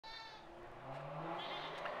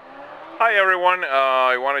Hi everyone,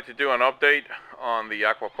 I wanted to do an update on the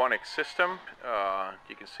aquaponics system.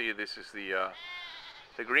 You can see this is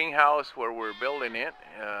the greenhouse where we're building it.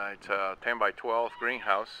 It's a 10 by 12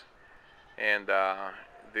 greenhouse, and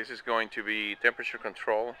this is going to be temperature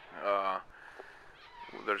control.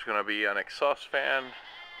 There's going to be an exhaust fan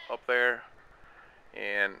up there,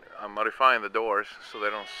 and I'm modifying the doors so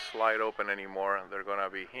they don't slide open anymore. They're going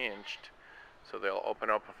to be hinged, so they'll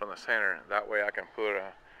open up from the center. That way I can put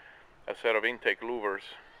a set of intake louvers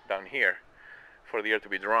down here for the air to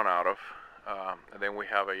be drawn out of, and then we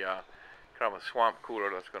have a kind of a swamp cooler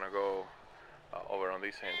that's going to go over on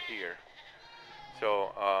this end here.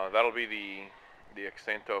 So that'll be the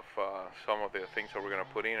extent of some of the things that we're going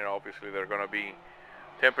to put in, and obviously they're going to be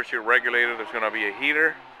temperature regulated. There's going to be a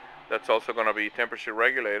heater that's also going to be temperature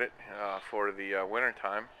regulated for the winter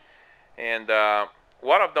time. And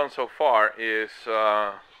what I've done so far is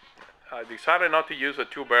I decided not to use the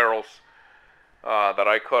 2 barrels that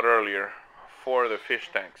I cut earlier for the fish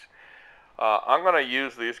tanks. I'm going to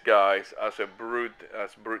use these guys as brute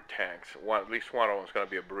tanks. At least one of them is going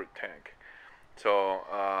to be a brute tank. So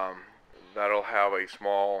that'll have a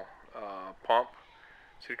small pump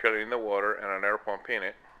circulating the water and an air pump in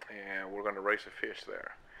it, and we're going to raise the fish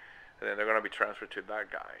there. And then they're going to be transferred to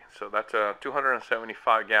that guy. So that's a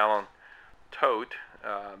 275 gallon tote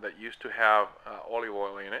that used to have olive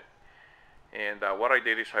oil in it. And what I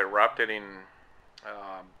did is I wrapped it in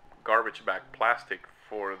garbage bag plastic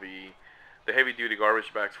for the heavy duty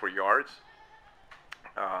garbage bags for yards,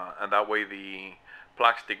 and that way the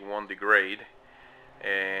plastic won't degrade,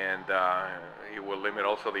 and it will limit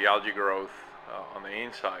also the algae growth on the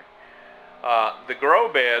inside. The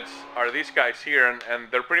grow beds are these guys here,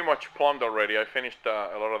 and they're pretty much plumbed already. I finished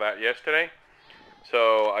a lot of that yesterday,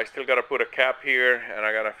 so I still got to put a cap here, and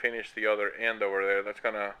I got to finish the other end over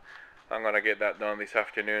there. I'm gonna get that done this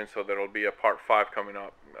afternoon, so there'll be a part 5 coming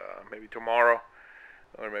up, maybe tomorrow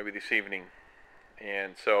or maybe this evening.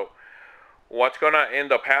 And so what's gonna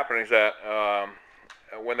end up happening is that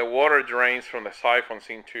when the water drains from the siphons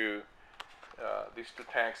into these 2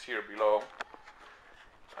 tanks here below,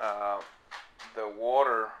 the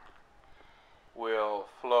water will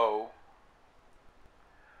flow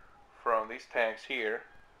from these tanks here.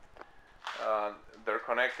 They're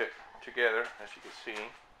connected together, as you can see,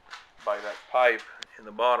 by that pipe in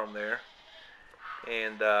the bottom there,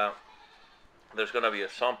 and there's going to be a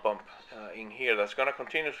sump pump in here that's going to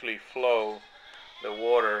continuously flow the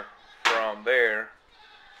water from there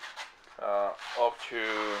up to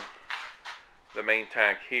the main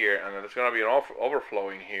tank here, and then there's going to be an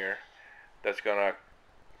overflowing here that's going to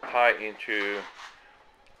tie into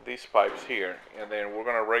these pipes here, and then we're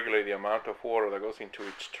going to regulate the amount of water that goes into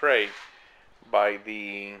each tray by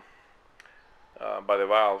the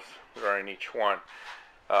valves that are in each one.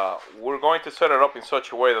 We're going to set it up in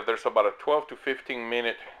such a way that there's about a 12 to 15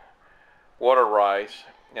 minute water rise,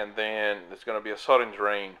 and then there's going to be a sudden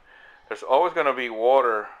drain. There's always going to be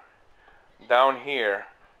water down here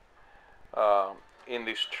in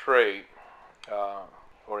this tray,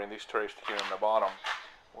 or in these trays here in the bottom,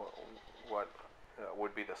 what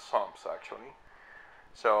would be the sumps actually.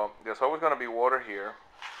 So there's always going to be water here,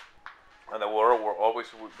 and the water will always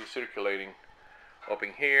be circulating up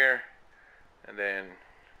in here, and then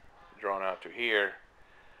drawn out to here,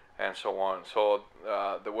 and so on. So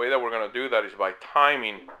the way that we're going to do that is by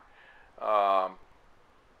timing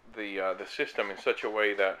the system in such a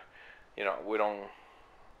way that, you know, we don't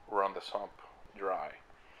run the sump dry.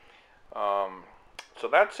 So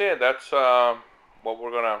that's it. That's what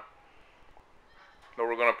we're gonna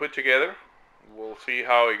put together. We'll see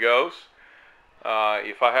how it goes.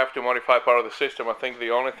 If I have to modify part of the system, I think the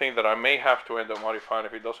only thing that I may have to end up modifying,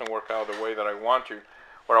 if it doesn't work out the way that I want to,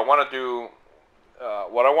 what I want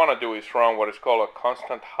to do is run what is called a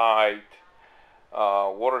constant height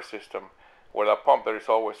water system, where the pump there is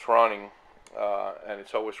always running, and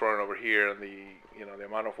it's always running over here, and the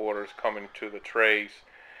amount of water is coming to the trays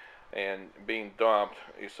and being dumped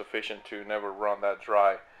is sufficient to never run that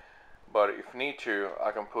dry. But if need to,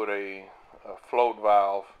 I can put a float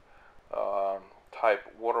valve type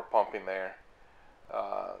water pump in there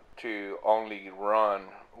to only run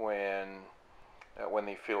when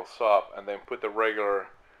it fills up, and then put the regular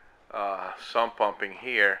sump pump in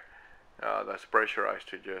here that's pressurized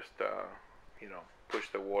to just push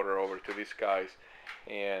the water over to these guys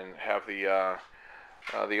and have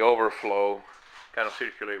the overflow kind of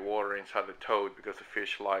circulate water inside the tote, because the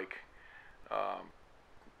fish like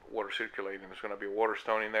water circulating. There's going to be a water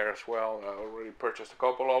stone in there as well. I already purchased a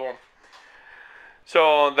couple of them.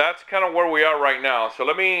 So that's kind of where we are right now. So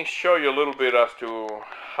let me show you a little bit as to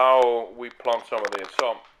how we plumb some of this.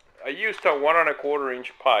 So I used a 1¼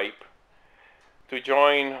 inch pipe to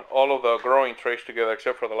join all of the growing trays together,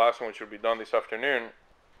 except for the last one, which will be done this afternoon.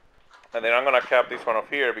 And then I'm going to cap this one off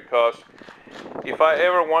here, because if I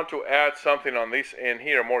ever want to add something on this end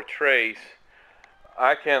here, more trays,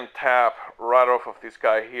 I can tap right off of this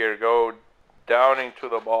guy here, go down into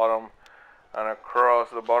the bottom and across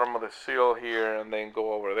the bottom of the seal here, and then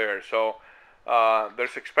go over there. So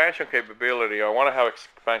there's expansion capability. I want to have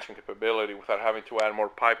expansion capability without having to add more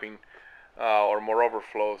piping or more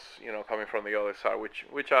overflows, you know, coming from the other side,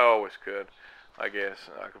 which I always could. I guess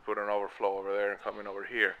I could put an overflow over there and coming over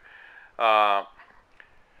here.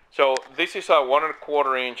 So this is a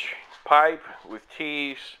 1¼ inch pipe with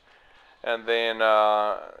tees, and then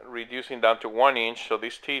reducing down to 1 inch. So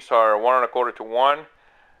these tees are 1¼ to 1,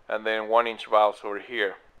 and then 1 inch valves over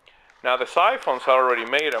here. Now the siphons, I already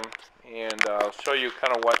made them, and I'll show you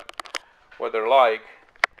kind of what they're like.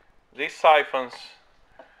 These siphons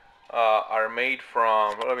are made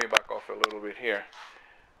from, let me back off a little bit here.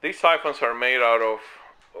 These siphons are made out of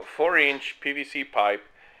 4 inch PVC pipe,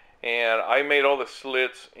 and I made all the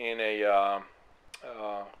slits in a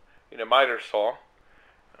miter saw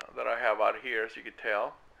that I have out here, as you can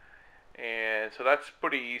tell. And so that's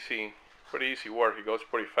pretty easy work. It goes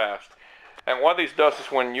pretty fast. And what this does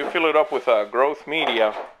is, when you fill it up with growth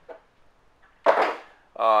media,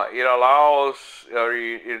 it allows,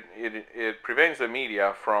 it prevents the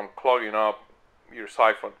media from clogging up your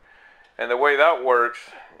siphon. And the way that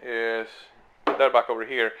works is, put that back over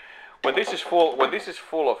here. When this is full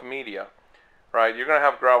of media, right, you're gonna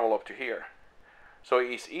have gravel up to here. So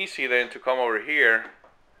it's easy then to come over here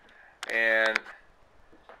and,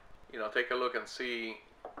 you know, take a look and see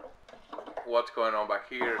what's going on back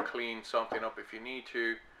here, clean something up if you need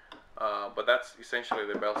to. But that's essentially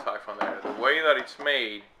the belt siphon there. The way that it's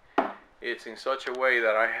made, it's in such a way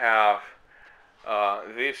that I have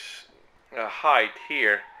this height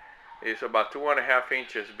here is about 2½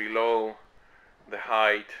 inches below the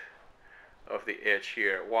height of the edge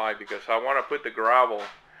here. Why? Because I want to put the gravel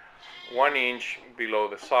 1 inch below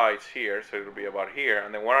the sides here, so it'll be about here,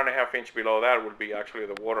 and then 1½ inch below that would be actually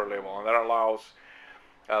the water level, and that allows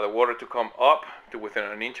the water to come up to within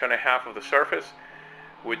 1.5 inches of the surface,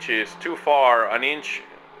 which is too far. 1 inch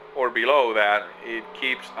or below that, it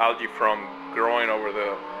keeps algae from growing over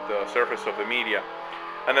the surface of the media.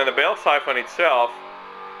 And then the belt siphon itself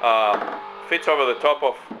fits over the top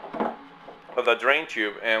of the drain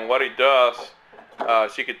tube, and what it does,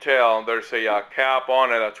 as you can tell, there's a cap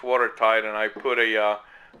on it that's watertight, and I put a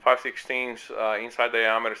 5/16 inside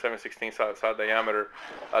diameter, 7/16 outside diameter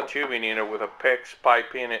tubing in it with a PEX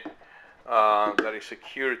pipe in it that is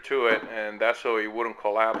secured to it, and that's so it wouldn't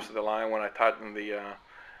collapse the line when I tighten the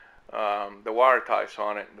wire ties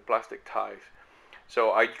on it, the plastic ties.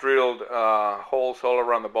 So I drilled holes all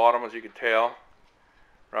around the bottom, as you can tell,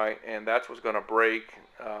 right, and that's what's going to break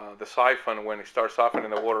the siphon when it starts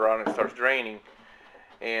siphoning the water out and it starts draining.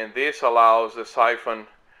 And this allows the siphon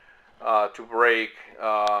to break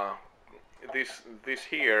this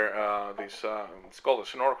here, it's called a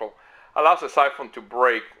snorkel, allows the siphon to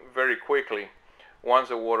break very quickly once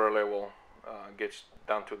the water level gets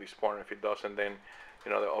down to this point. If it doesn't, then,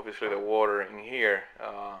 you know, obviously the water in here,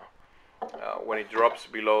 when it drops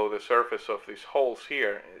below the surface of these holes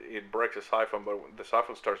here, it breaks the siphon, but the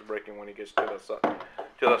siphon starts breaking when it gets to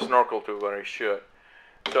the snorkel tube where it should.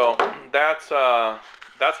 So that's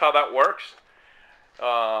how that works.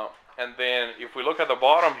 And then if we look at the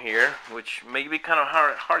bottom here, which may be kind of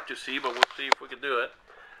hard to see, but we'll see if we can do it.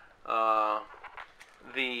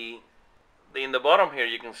 In the bottom here,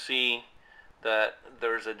 you can see that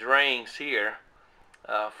there's a drains here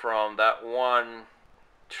from that one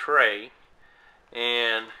tray,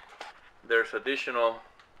 and there's an additional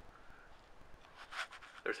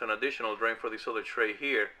drain for this other tray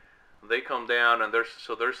here. They come down, and there's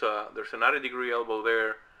a 90-degree elbow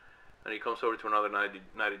there, and it comes over to another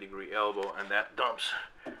 90-degree elbow, and that dumps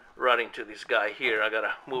right into this guy here. I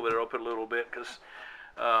gotta move it up a little bit because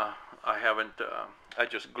I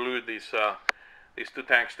just glued these two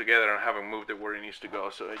tanks together and I haven't moved it where it needs to go,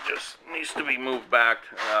 so it just needs to be moved back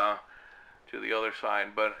to the other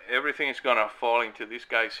side. But everything is gonna fall into these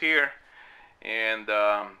guys here, and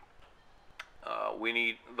we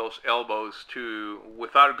need those elbows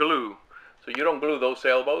without glue. So you don't glue those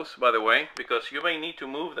elbows, by the way, because you may need to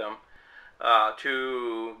move them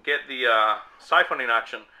to get the siphoning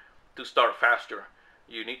action to start faster.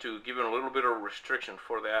 You need to give it a little bit of restriction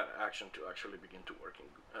for that action to actually begin to working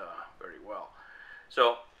very well.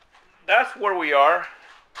 So that's where we are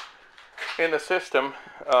in the system.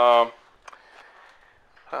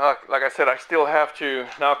 Like I said, I still have to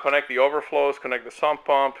now connect the overflows, connect the sump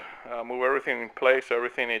pump, move everything in place so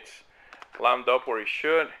everything is lined up where it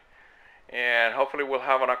should. And hopefully we'll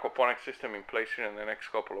have an aquaponics system in place here in the next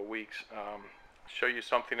couple of weeks. Show you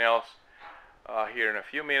something else here in a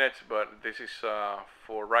few minutes, but this is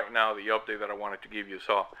for right now the update that I wanted to give you.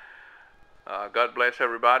 So God bless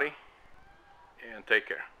everybody and take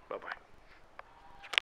care. Bye-bye.